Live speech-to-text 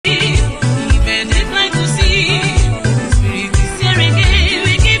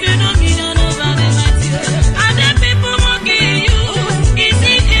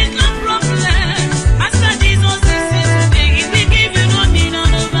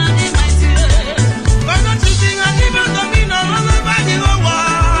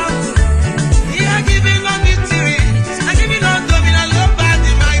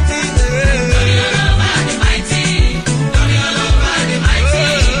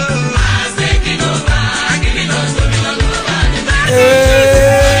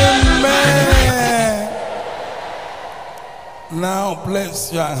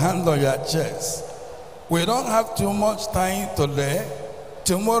Place your hand on your chest. We don't have too much time today.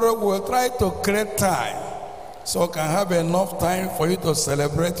 Tomorrow we'll try to create time so we can have enough time for you to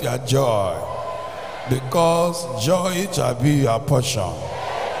celebrate your joy, because joy shall be your portion.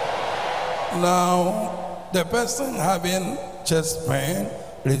 Now, the person having chest pain,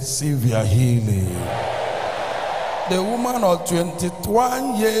 receive your healing. The woman of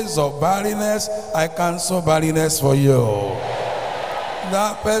 21 years of barrenness, I cancel barrenness for you.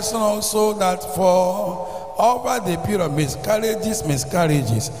 That person also that for over the period of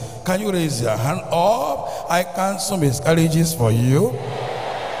miscarriages, can you raise your hand up? I cancel miscarriages for you.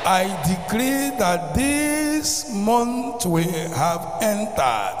 I decree that this month we have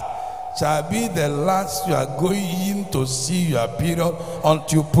entered shall be the last you are going to see your period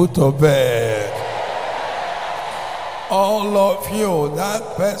until you put to bed. All of you,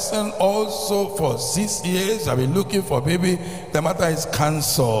 that person also for 6 years have been looking for baby, the matter is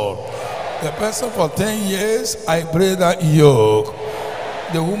cancelled. The person for 10 years, I break that yoke.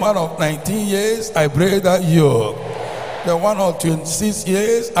 The woman of 19 years, I break that yoke. The one of 26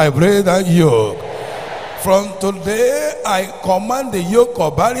 years, I break that yoke. From today, I command the yoke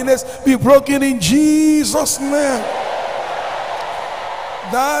of barrenness be broken in Jesus' name.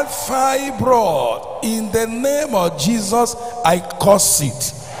 That fibroid, in the name of Jesus, I curse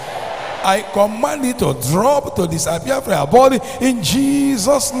it. I command it to drop, to disappear from your body in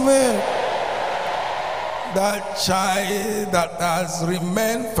Jesus' name. That child that has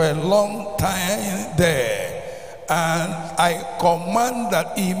remained for a long time there, and I command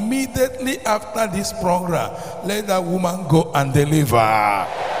that immediately after this program, let that woman go and deliver.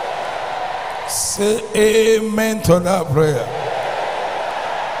 Say amen to that prayer.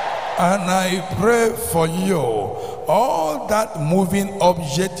 And I pray for you, all that moving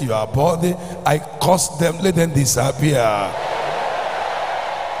object in your body, I curse them, let them disappear.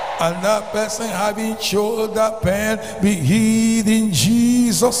 And that person having shoulder pain, be healed in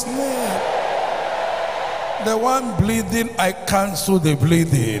Jesus' name. The one bleeding, I cancel the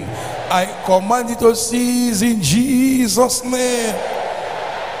bleeding. I command it to cease in Jesus' name.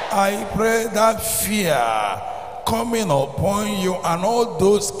 I pray that fear coming upon you and all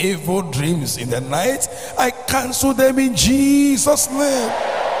those evil dreams in the night, I cancel them in Jesus' name.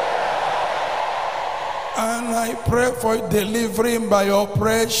 And I pray for delivering by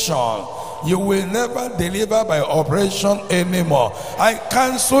operation. You will never deliver by operation anymore. I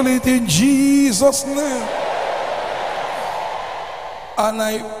cancel it in Jesus' name. And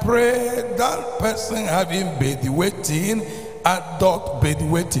I pray that person having bedwetting, adult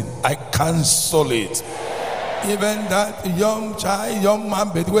bedwetting, I cancel it. Even that young child, young man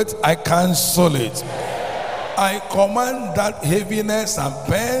bedwetting, I cancel it. I command that heaviness and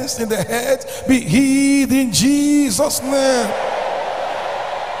pains in the head be healed in Jesus' name.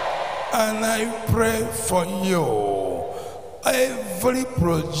 And I pray for you, every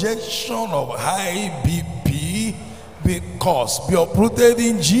projection of high BP be caused, be uprooted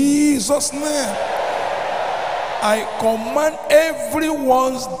in Jesus' name. I command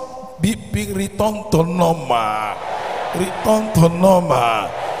everyone's BP return to normal. Return to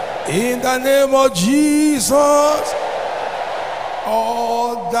normal. In the name of Jesus.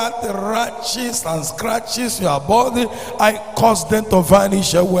 All that rashes and scratches in your body, I cause them to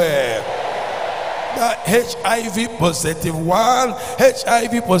vanish away. That HIV positive 1,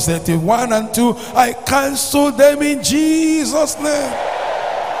 HIV positive 1 and 2, I cancel them in Jesus' name.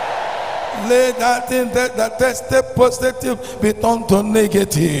 Let that thing that tested positive be turned to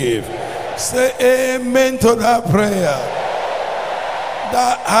negative. Say amen to that prayer.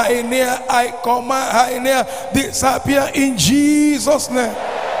 That hernia, I command hernia disappear in Jesus' name.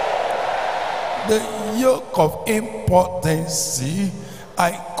 The yoke of impotency,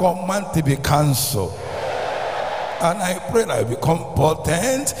 I command to be cancelled. And I pray that I become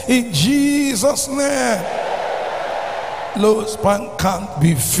potent in Jesus' name. Low span can't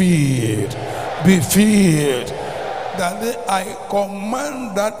be filled. Be filled. That I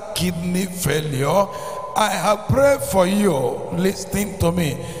command that kidney failure. I have prayed for you. Listen to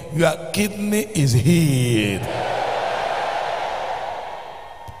me. Your kidney is healed.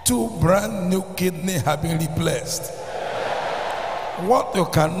 2 brand new kidneys have been replaced. What you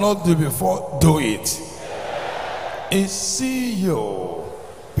cannot do before, do it. I see you.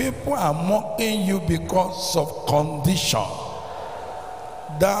 People are mocking you because of condition.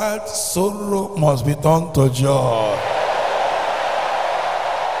 That sorrow must be turned to joy.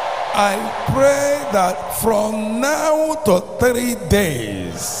 I pray that from now to 3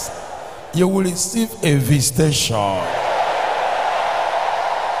 days, you will receive a visitation.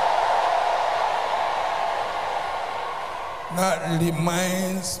 That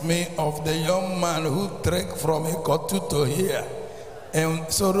reminds me of the young man who trekked from Ikotu to here in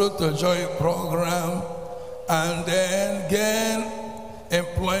Sorrow to Joy program and then gained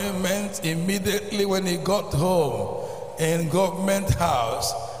employment immediately when he got home in government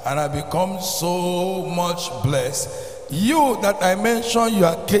house, and I become so much blessed. You that I mentioned,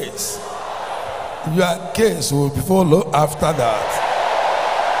 your case will follow after that.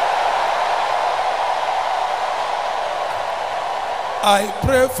 I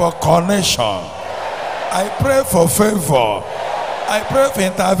pray for connection. I pray for favor. I pray for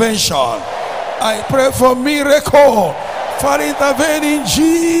intervention. I pray for miracle. For intervene in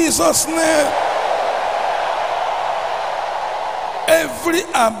Jesus' name. Every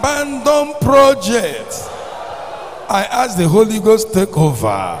abandoned project, I ask the Holy Ghost take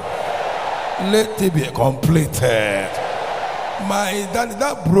over. Let it be completed. My daddy,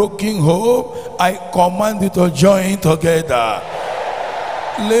 that broken hope, I command you to join together.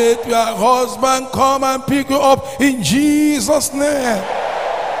 Let your husband come and pick you up in Jesus' name.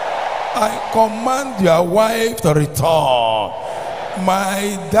 I command your wife to return.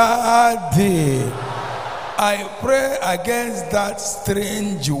 My daddy, I pray against that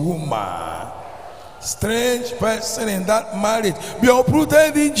strange woman, strange person in that marriage. Be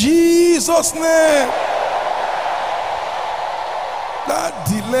uprooted in Jesus' name. That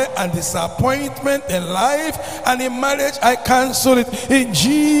delay and disappointment in life and in marriage, I cancel it in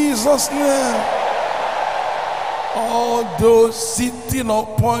Jesus' name. All those sitting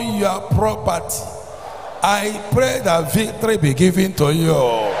upon your property, I pray that victory be given to you.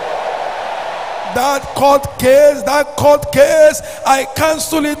 That court case, I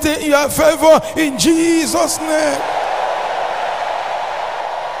cancel it in your favor in Jesus' name.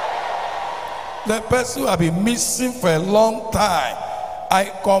 The person who has been missing for a long time, I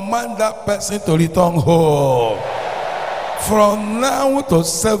command that person to return home. From now to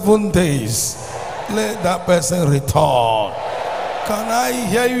 7 days, let that person return. Can I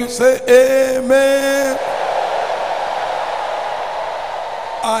hear you say amen?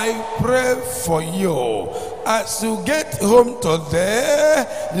 I pray for you. As you get home today,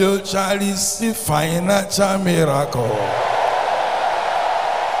 you shall receive financial miracle.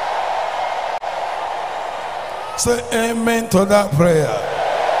 Say amen to that prayer.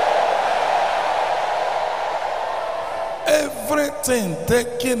 Everything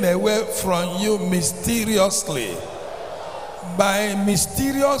taken away from you mysteriously, by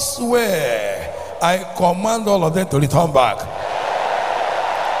mysterious way, I command all of them to return back.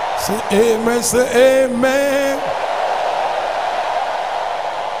 Say amen, say amen.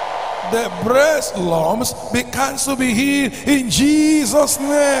 The breast lumps begin to be healed in Jesus'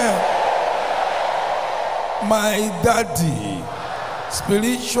 name. My daddy,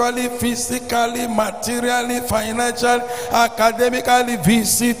 spiritually, physically, materially, financially, academically,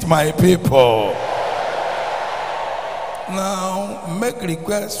 visit my people. Now make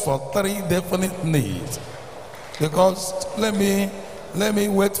requests for 3 definite needs, because let me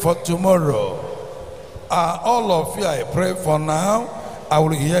wait for tomorrow. All of you I pray for now, I will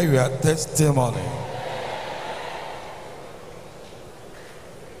hear your testimony.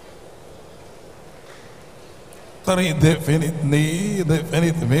 Three definite need,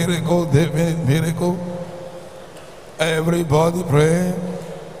 definite miracle, definite miracle. Everybody pray.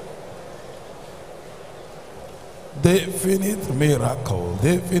 Definite miracle,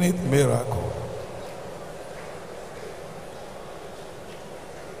 definite miracle.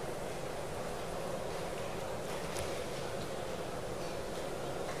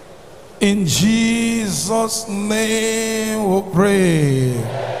 In Jesus' name we pray.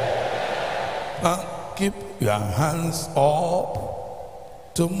 Now keep your hands up.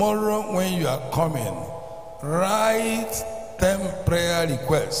 Tomorrow when you are coming, write 10 prayer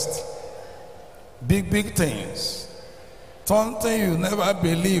requests. Big things. Something you never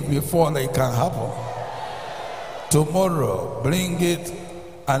believed before that it can happen. Tomorrow, bring it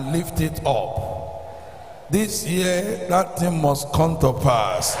and lift it up. This year, that thing must come to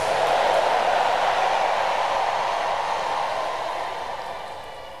pass.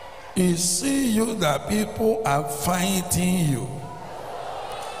 You see you that people are fighting you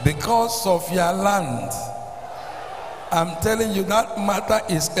because of your land. I'm telling you that matter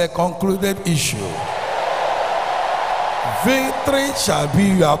is a concluded issue. Victory shall be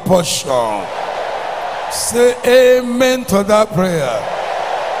your portion. Say amen to that prayer.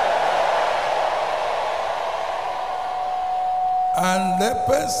 And the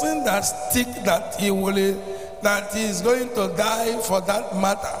person that stick that that he is going to die for that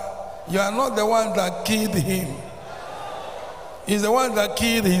matter, you are not the one that killed him. He's the one that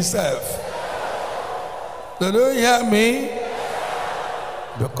killed himself. Do you hear me?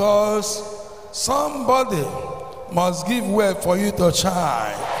 Because somebody must give way for you to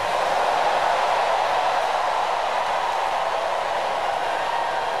shine.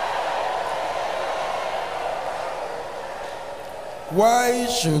 Why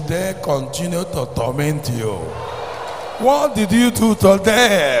should they continue to torment you? What did you do to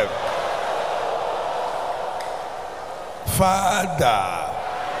them? Father,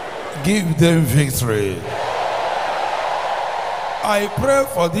 give them victory. I pray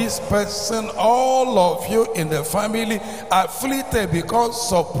for this person, all of you in the family afflicted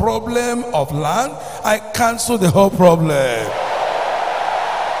because of problem of land. I cancel the whole problem.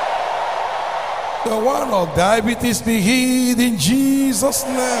 The one of diabetes be healed in Jesus'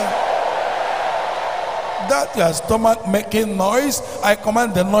 name. That your stomach making noise, I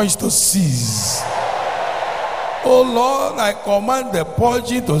command the noise to cease. Oh Lord, I command the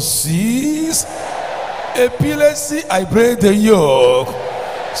purging to cease. Epilepsy, I break the yoke.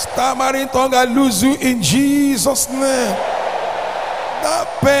 Stammering tongue, I lose you in Jesus' name. That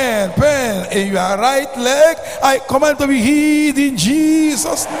pain in your right leg, I command to be healed in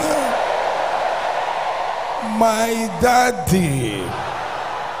Jesus' name. My daddy,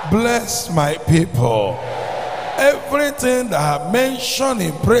 bless my people. Everything that I mentioned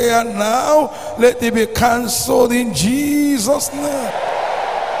in prayer now, let it be cancelled in Jesus' name.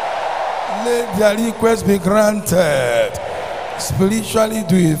 Let their request be granted. Spiritually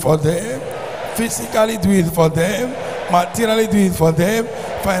do it for them. Physically do it for them. Materially do it for them.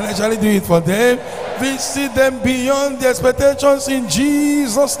 Financially do it for them. Visit them beyond the expectations in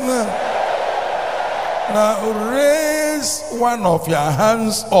Jesus' name. Now raise one of your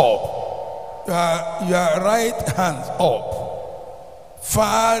hands up. Your right hand up.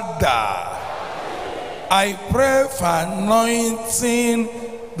 Father, I pray for anointing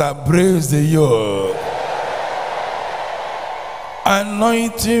that breaks the yoke.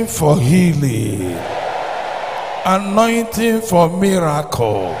 Anointing for healing. Anointing for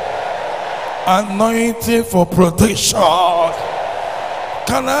miracle. Anointing for protection.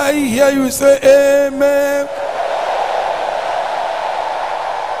 Can I hear you say amen?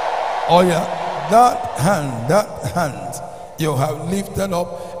 Oh yeah, that hand you have lifted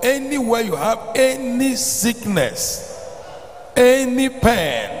up. Anywhere you have any sickness, any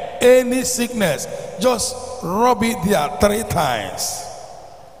pain, any sickness, just rub it there 3 times.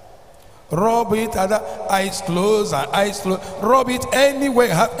 Rub it at the eyes closed and eyes closed. Rub it anywhere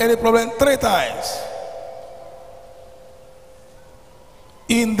you have any problem 3 times.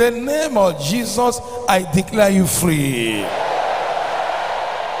 In the name of Jesus, I declare you free.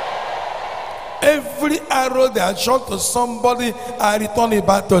 Every arrow that shot to somebody, I return it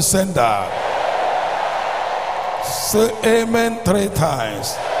back to sender. Say amen 3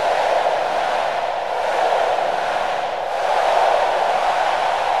 times.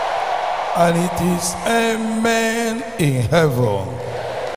 And it is amen in heaven.